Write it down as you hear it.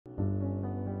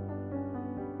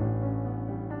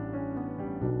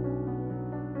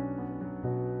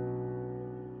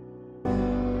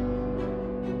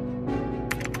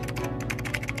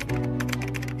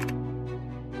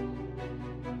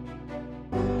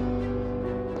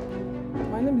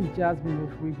My name is Jasmine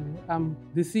Ofrigu. I'm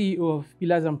the CEO of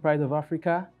Pillars and Pride of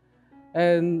Africa,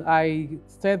 and I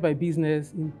started my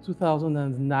business in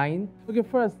 2009. Okay,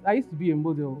 first, I used to be a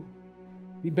model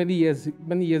many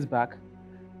years back.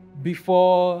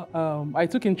 Before I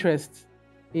took interest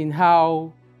in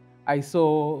how I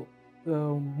saw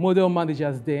model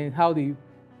managers then, how they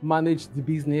managed the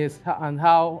business, and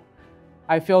how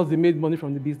I felt they made money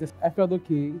from the business. I felt,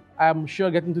 okay, I'm sure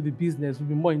getting into the business would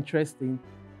be more interesting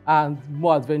and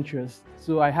more adventurous.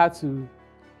 So I had to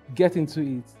get into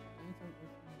it.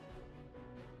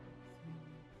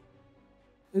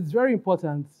 It's very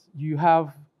important you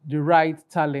have the right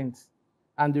talent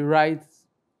and the right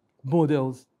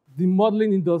models. The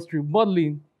modeling industry,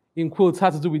 modeling in quotes,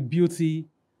 has to do with beauty,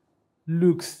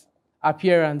 looks,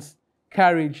 appearance,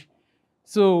 carriage.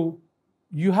 So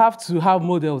you have to have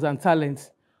models and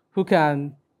talents who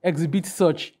can exhibit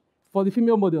such. For the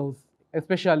female models,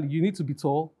 especially, you need to be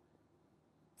tall,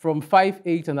 from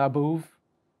 5'8" and above,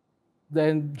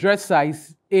 then dress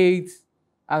size 8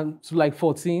 and to like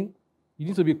 14. You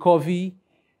need to be curvy.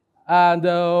 And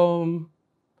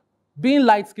being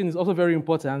light-skinned is also very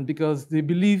important because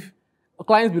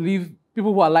clients believe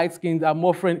people who are light-skinned are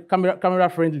more camera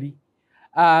friendly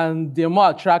and they're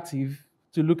more attractive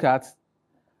to look at.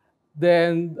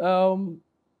 Then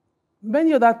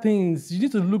many other things, you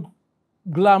need to look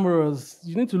glamorous,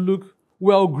 you need to look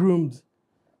well-groomed,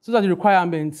 so that the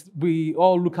requirements we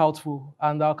all look out for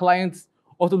and our clients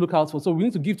also look out for. So we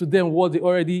need to give to them what they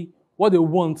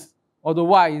want.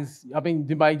 Otherwise, I mean,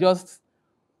 they might just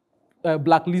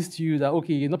blacklist you that,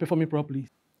 okay, you're not performing properly.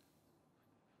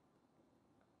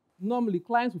 Normally,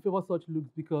 clients will favor such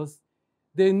looks because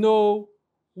they know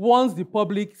once the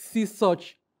public sees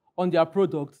such on their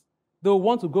products, they'll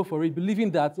want to go for it, believing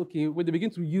that, okay, when they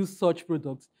begin to use such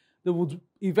products, they would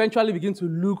eventually begin to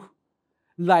look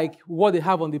like what they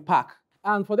have on the pack.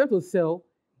 And for them to sell,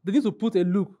 they need to put a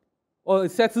look or a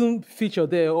certain feature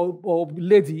there or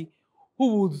lady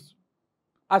who would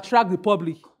attract the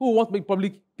public, who want to make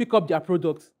public pick up their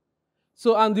products.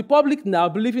 So, and the public now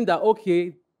believing that,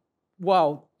 okay,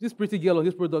 wow, this pretty girl on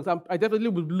this product, I definitely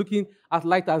will be looking as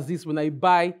light as this when I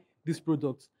buy this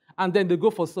product. And then they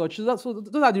go for such. So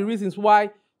those are the reasons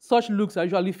why such looks are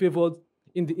usually favored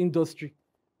in the industry.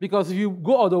 Because if you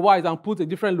go otherwise and put a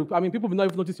different look, I mean, people will not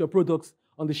even notice your products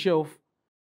on the shelf.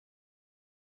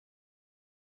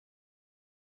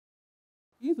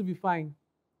 You need to be fine,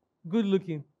 good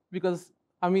looking, because,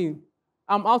 I mean,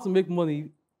 I'm out to make money.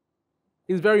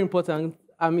 It's very important.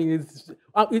 I mean,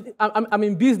 I'm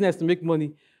in business to make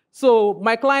money. So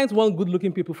my clients want good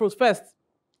looking people. First,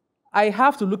 I'll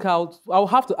have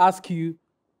to ask you,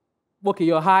 okay,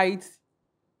 your height,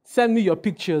 send me your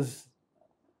pictures.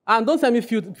 And don't send me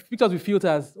pictures with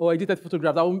filters or edited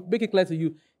photographs. I will make it clear to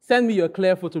you. Send me your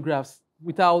clear photographs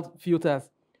without filters.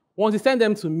 Once you send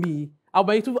them to me, I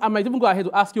might even go ahead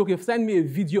to ask you, okay, send me a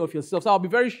video of yourself. So I'll be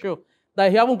very sure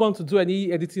that you haven't gone to do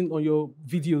any editing on your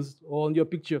videos or on your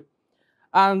picture.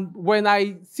 And when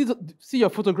I see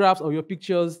your photographs or your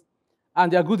pictures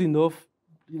and they're good enough,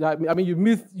 I mean, you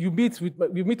meet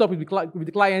up with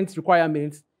the client's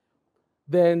requirements,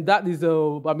 then that is,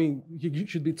 I mean, you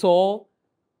should be tall,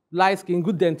 light skin,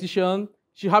 good dentition,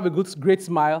 should have a great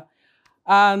smile,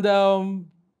 and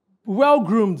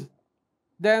well-groomed.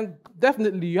 Then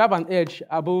definitely you have an edge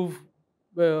above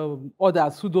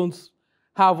others who don't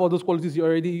have all those qualities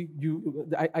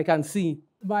I can see.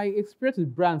 My experience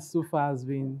with brands so far has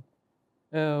been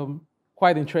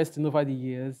quite interesting over the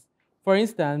years. For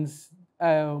instance,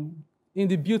 in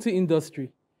the beauty industry,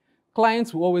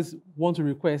 clients will always want to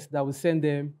request that we send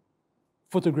them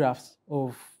photographs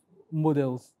of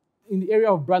models. In the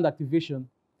area of brand activation,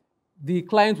 the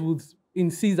client would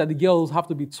insist that the girls have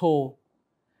to be tall.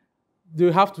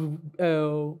 They have to,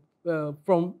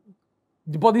 from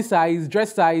the body size,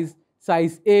 dress size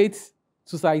 8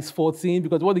 to size 14,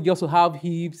 because what the girls will have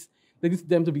hips, they need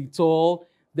them to be tall,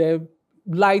 they're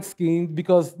light-skinned,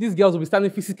 because these girls will be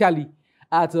standing physically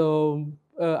at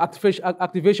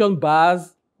activation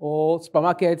bars or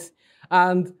supermarkets.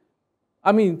 And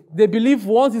I mean, they believe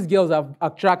once these girls are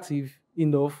attractive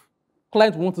enough,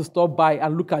 clients want to stop by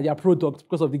and look at their product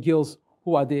because of the girls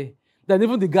who are there. Then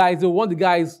even the guys, they want the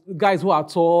guys who are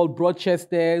tall,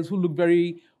 broad-chested, who look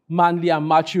very manly and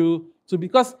macho. So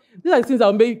because these are the things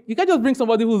that you can't just bring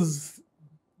somebody who's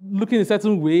looking a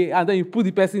certain way and then you put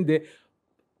the person there.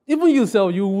 Even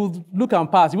yourself, you would look and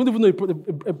pass. You wouldn't even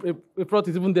know a product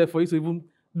is even there for you to even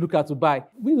look at to buy.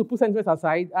 We need to put sentiments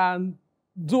aside and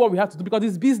do what we have to do because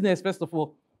it's business, first of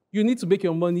all. You need to make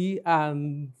your money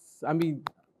and, I mean,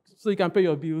 so you can pay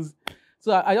your bills.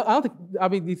 So I don't think, I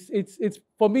mean, it's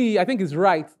for me, I think it's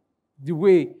right the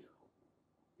way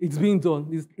it's being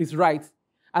done is right.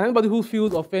 And anybody who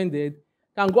feels offended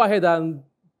can go ahead and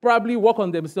probably work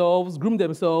on themselves, groom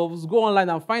themselves, go online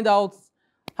and find out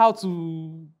how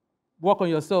to work on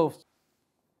yourself.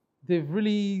 They've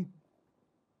really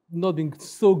not been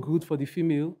so good for the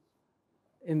female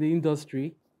in the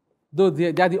industry, though they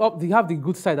have the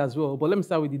good side as well. But let me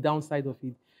start with the downside of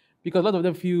it, because a lot of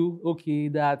them feel okay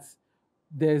that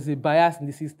there's a bias in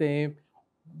the system.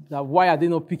 That why are they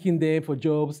not picking them for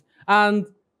jobs? And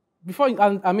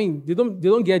I mean, they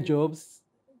don't get jobs,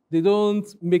 they don't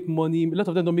make money. A lot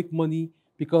of them don't make money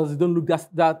because they don't look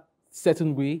that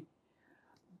certain way.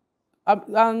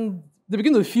 And they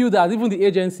begin to feel that even the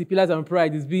agency, Pillars and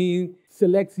Pride, is being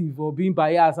selective or being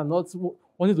biased and not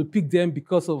wanting to pick them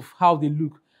because of how they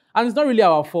look. And it's not really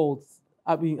our fault.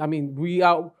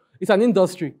 It's an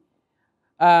industry,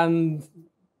 and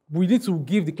we need to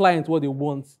give the client what they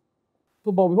want.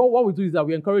 So, but what we do is that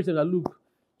we encourage them that, look,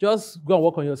 just go and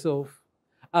work on yourself,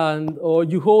 and or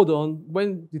you hold on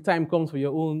when the time comes for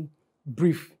your own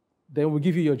brief, then we'll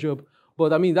give you your job.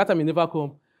 But I mean, that time may never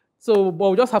come. So, but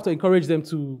we just have to encourage them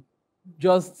to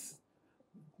just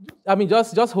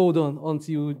hold on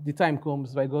until the time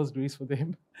comes by God's grace for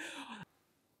them.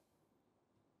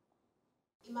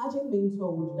 Imagine being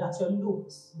told that your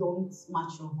looks don't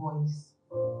match your voice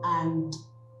and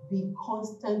be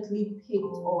constantly picked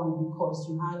on because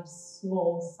you had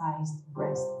small-sized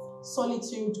breasts.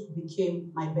 Solitude became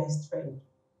my best friend.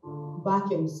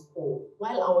 Back in school,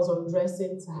 while I was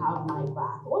undressing to have my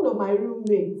bath, one of my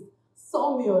roommates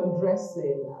saw me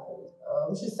undressing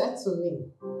and she said to me,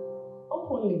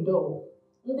 openly though,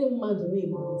 ndị mmadụ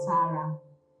na-ebupụta ara,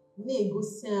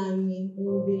 na-egosi anyị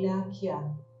mbele aka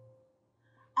a."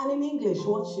 And in English,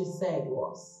 what she said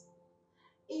was,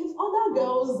 if other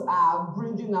girls are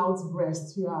bringing out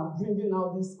breasts, you are bringing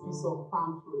out this piece of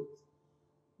palm fruit.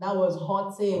 That was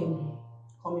hurting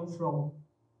coming from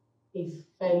a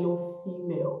fellow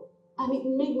female. And it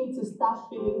made me to start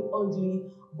feeling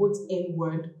ugly, both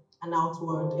inward and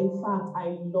outward. In fact,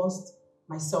 I lost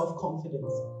my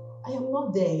self-confidence. I am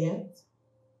not there yet.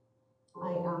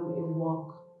 I am a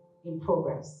work in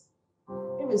progress.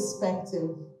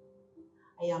 Irrespective,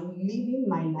 I am living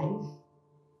my life,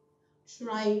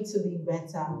 trying to be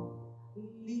better,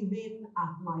 living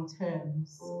at my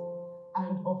terms,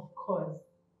 and of course,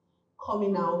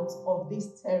 coming out of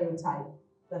this stereotype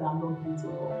that I'm not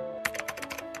beautiful.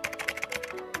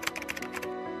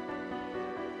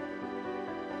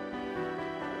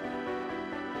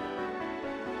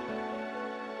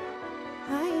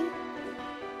 Hi.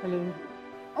 Hello,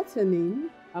 What's your name?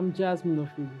 I'm Jasmine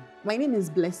Ofili. My name is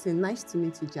Blessing. Nice to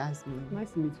meet you, Jasmine.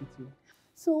 Nice to meet you too.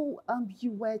 So,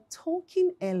 you were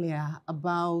talking earlier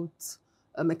about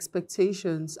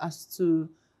expectations as to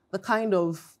the kind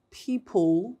of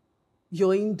people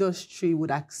your industry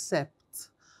would accept.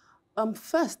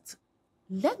 First,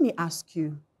 let me ask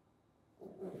you,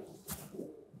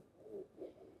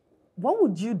 what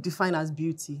would you define as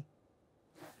beauty?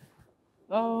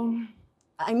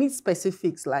 I need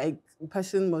specifics, like a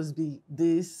person must be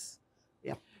this.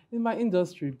 Yeah. In my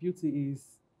industry, beauty is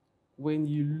when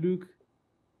you look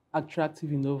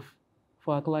attractive enough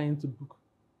for a client to book.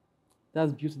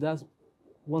 That's beauty. That's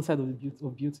one side of the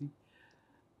beauty.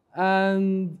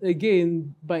 And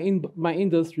again, in my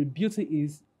industry, beauty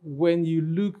is when you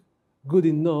look good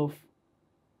enough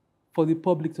for the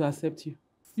public to accept you.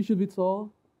 You should be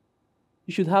tall.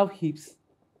 You should have hips.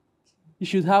 You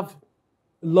should have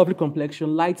lovely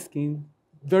complexion, light skin,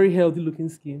 very healthy looking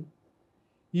skin.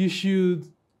 You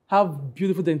should have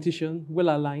beautiful dentition, well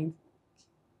aligned.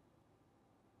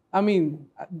 I mean,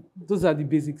 those are the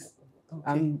basics. Okay.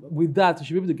 And with that, you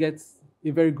should be able to get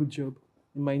a very good job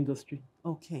in my industry.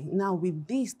 Okay. Now, with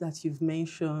this that you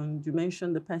mentioned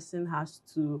the person has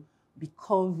to be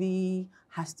curvy,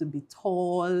 has to be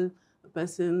tall, the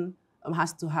person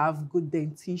has to have good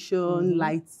dentition,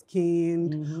 light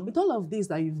skin. With all of this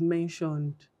that you've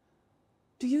mentioned,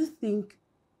 do you think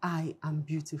I am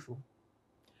beautiful?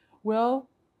 Well,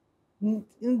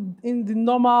 in the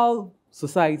normal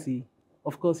society,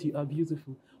 of course, you are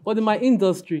beautiful. But in my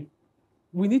industry,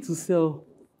 we need to sell.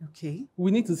 Okay. We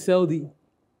need to sell the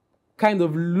kind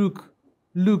of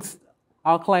looks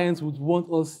our clients would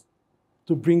want us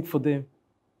to bring for them.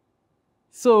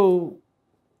 So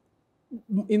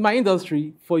in my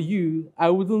industry, for you,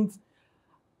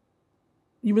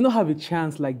 you may not have a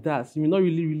chance like that. You may not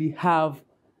really have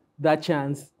that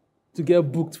chance to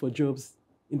get booked for jobs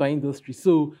in my industry.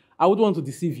 So I would want to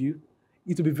deceive you.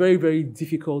 It will be very, very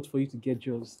difficult for you to get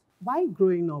jobs. While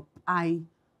growing up, I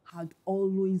had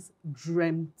always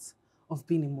dreamt of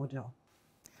being a model.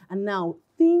 And now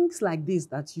things like this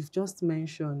that you've just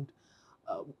mentioned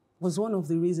was one of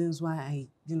the reasons why I,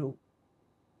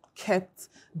 kept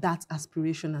that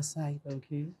aspiration aside.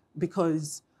 Okay.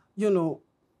 Because, if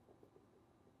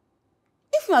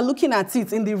you are looking at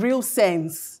it in the real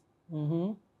sense,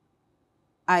 I'm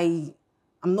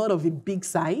not of a big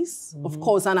size, of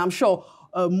course, and I'm sure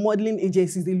modeling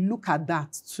agencies, they look at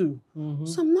that too.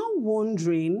 So I'm now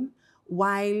wondering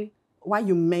why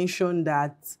you mentioned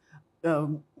that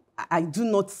I do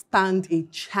not stand a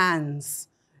chance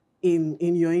in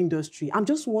your industry. I'm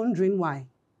just wondering why.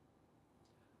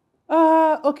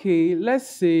 Okay, let's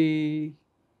say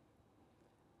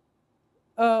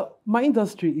my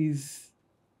industry is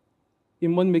a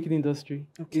money-making industry.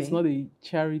 Okay. It's not a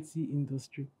charity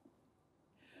industry.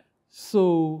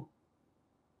 So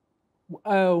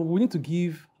we need to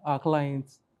give our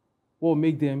clients what will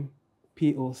make them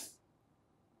pay us.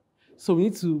 So we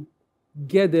need to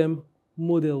get them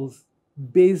models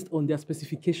based on their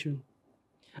specification.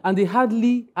 And they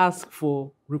hardly ask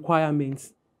for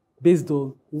requirements based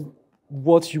on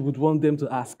what you would want them to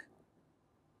ask.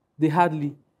 They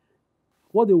hardly.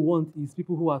 What they want is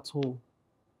people who are tall,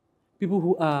 people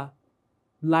who are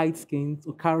light-skinned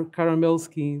or caramel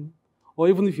skin, or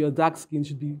even if you're dark skin,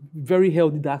 should be very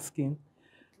healthy dark skin.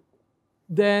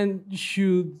 Then you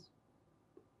should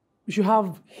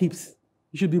have hips.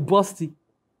 You should be busty.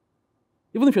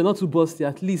 Even if you're not too busty,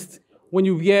 at least when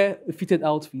you wear a fitted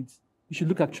outfit, you should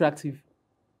look attractive.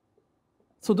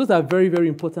 So those are very, very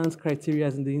important criteria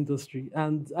in the industry.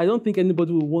 And I don't think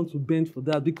anybody will want to bend for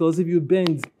that, because if you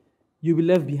bend, you'll be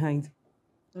left behind.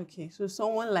 Okay, so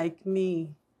someone like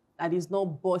me that is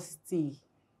not busty,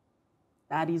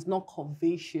 that is not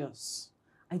curvaceous,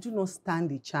 I do not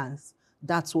stand a chance.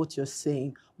 That's what you're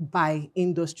saying, by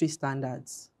industry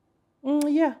standards.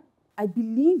 Yeah. I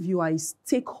believe you are a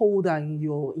stakeholder in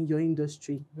your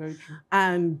industry. Very true.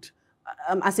 And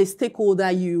as a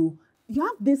stakeholder, you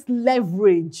have this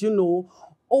leverage,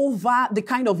 over the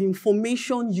kind of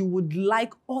information you would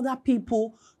like other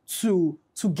people to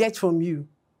get from you.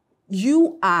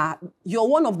 You're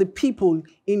one of the people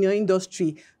in your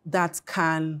industry that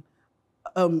can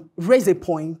raise a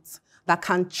point, that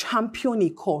can champion a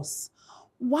cause.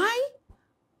 Why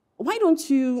don't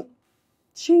you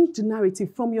change the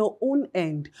narrative from your own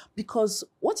end? Because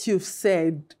what you've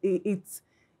said, it's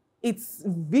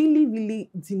really, really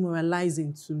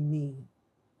demoralizing to me.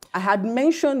 I had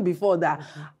mentioned before that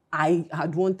I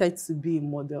had wanted to be a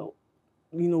model,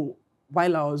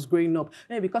 while I was growing up.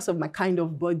 Maybe because of my kind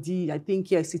of body, I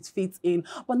think, yes, it fits in.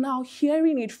 But now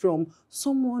hearing it from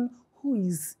someone who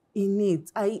is in it,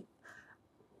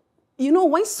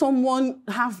 when someone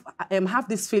have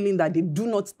this feeling that they do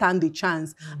not stand a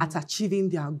chance at achieving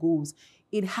their goals,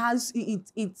 there's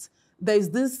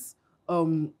this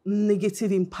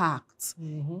negative impact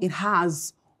it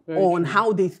has on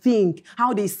how they think,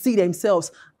 how they see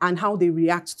themselves, and how they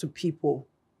react to people.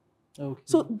 Okay.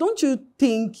 So don't you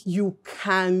think you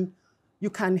can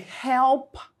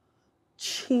help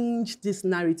change this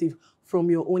narrative from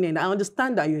your own end? I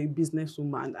understand that you're a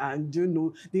businesswoman and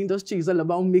the industry is all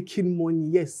about making money.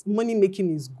 Yes, money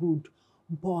making is good,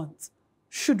 but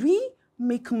should we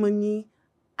make money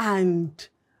and,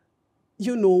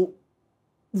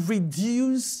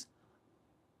 reduce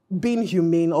being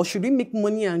humane, or should we make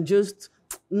money and just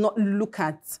not look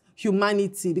at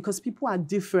humanity, because people are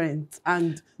different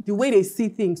and the way they see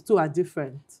things too are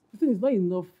different? The thing is, not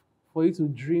enough for you to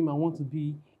dream and want to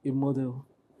be a model.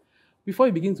 Before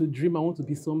you begin to dream and want to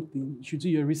be something, you should do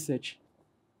your research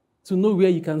to know where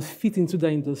you can fit into that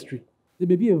industry. There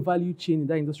may be a value chain in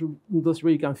that industry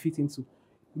where you can fit into.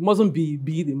 You mustn't be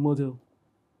a model.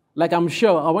 Like, I'm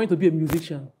sure I wanted to be a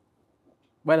musician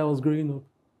while I was growing up,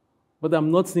 but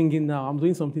I'm not singing now. I'm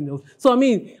doing something else. So,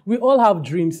 we all have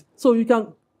dreams. So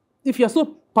if you're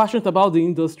so passionate about the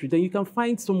industry, then you can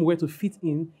find somewhere to fit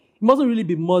in. It mustn't really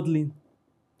be modeling.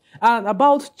 And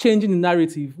about changing the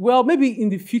narrative, well, maybe in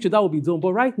the future that will be done,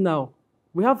 but right now,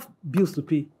 we have bills to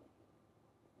pay.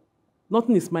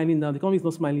 Nothing is smiling now. The economy is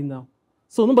not smiling now.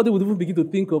 So nobody would even begin to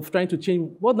think of trying to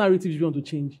change. What narrative do you want to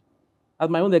change?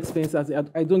 At my own expense,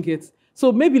 I don't get.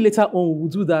 So maybe later on we'll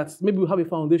do that. Maybe we'll have a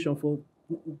foundation for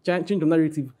change the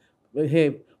narrative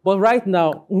here. But right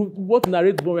now, what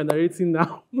narrative we're narrating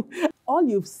now? All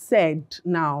you've said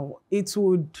now, it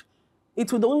would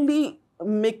only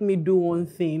make me do one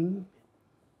thing.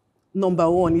 Number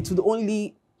one, it would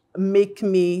only make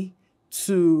me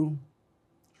to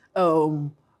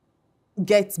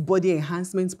get body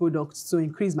enhancement products to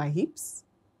increase my hips,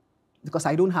 because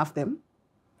I don't have them.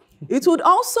 It would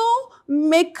also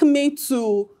make me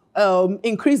to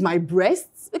increase my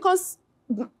breasts, because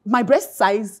my breast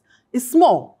size is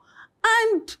small.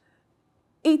 And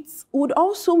it would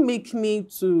also make me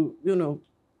to,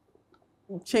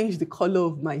 change the color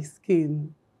of my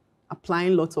skin,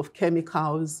 applying lots of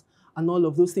chemicals and all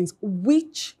of those things,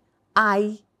 which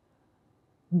I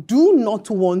do not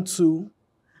want to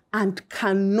and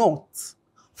cannot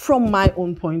from my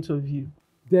own point of view.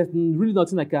 There's really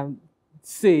nothing I can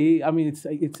say. I mean,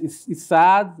 it's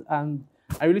sad, and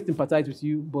I really sympathize with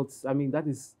you, but I mean,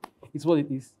 it's what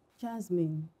it is.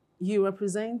 Jasmine, you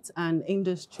represent an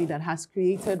industry that has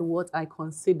created what I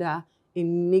consider a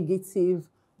negative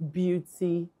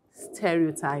beauty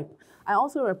stereotype. I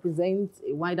also represent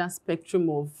a wider spectrum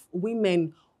of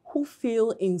women who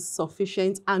feel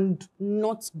insufficient and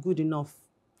not good enough.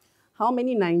 How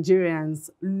many Nigerians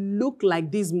look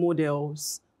like these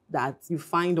models that you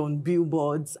find on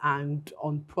billboards and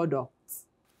on products?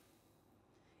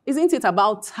 Isn't it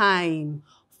about time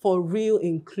for real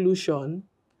inclusion?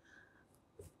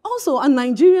 Also, are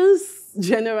Nigerians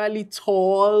generally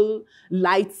tall,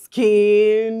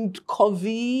 light-skinned,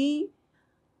 curvy?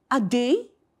 Are they?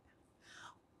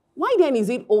 Why then is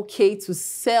it okay to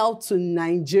sell to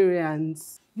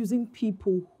Nigerians using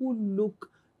people who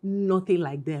look nothing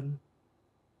like them?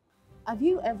 Have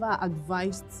you ever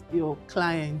advised your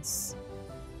clients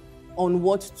on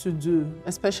what to do,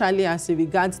 especially as it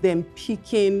regards them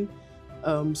picking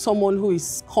someone who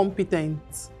is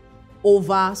competent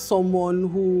over someone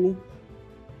who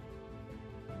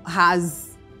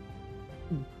has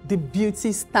the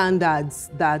beauty standards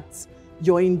that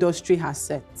your industry has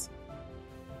set?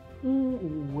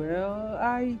 Well,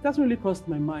 it hasn't really crossed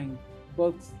my mind,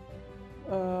 but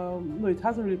no, it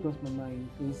hasn't really crossed my mind,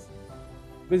 because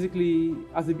basically,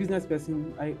 as a business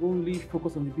person, I only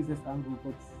focus on the business angle,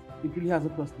 but it really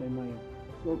hasn't crossed my mind.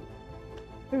 So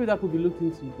maybe that could be looked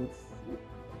into, but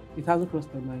it hasn't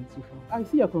crossed my mind so far. I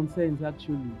see your concerns,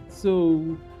 actually.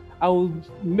 So I will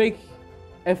make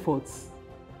efforts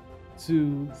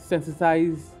to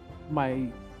sensitize my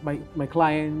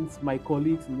clients, my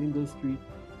colleagues in the industry,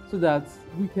 so that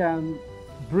we can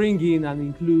bring in and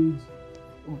include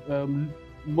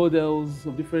models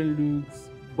of different looks,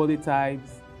 body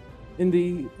types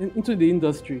into the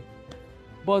industry.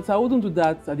 But I wouldn't do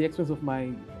that at the expense of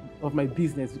my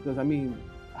business, because I mean,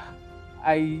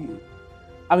 I'm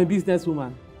a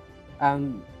businesswoman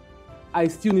and I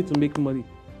still need to make money.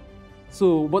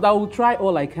 So, but I will try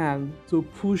all I can to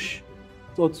push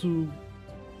or to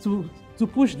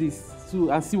push this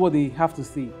and see what they have to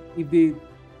say. If they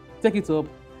take it up,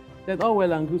 then all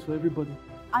well and good for everybody.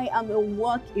 I am a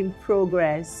work in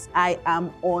progress. I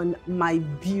am on my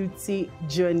beauty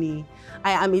journey.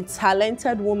 I am a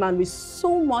talented woman with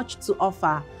so much to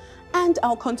offer, and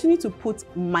I'll continue to put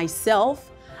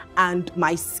myself and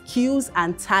my skills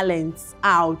and talents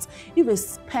out,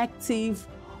 irrespective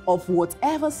of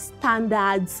whatever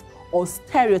standards or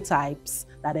stereotypes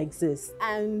that exist.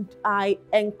 And I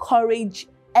encourage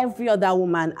every other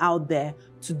woman out there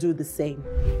to do the same.